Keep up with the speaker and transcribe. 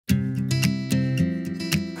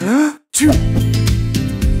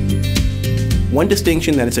One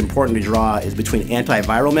distinction that it's important to draw is between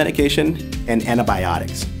antiviral medication and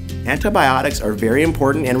antibiotics. Antibiotics are very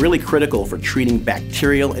important and really critical for treating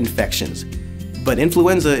bacterial infections, but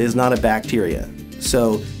influenza is not a bacteria,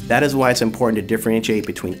 so that is why it's important to differentiate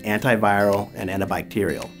between antiviral and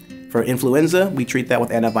antibacterial. For influenza, we treat that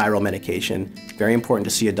with antiviral medication. Very important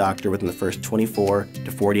to see a doctor within the first 24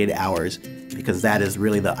 to 48 hours because that is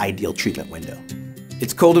really the ideal treatment window.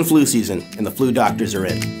 It's cold and flu season, and the flu doctors are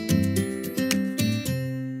in.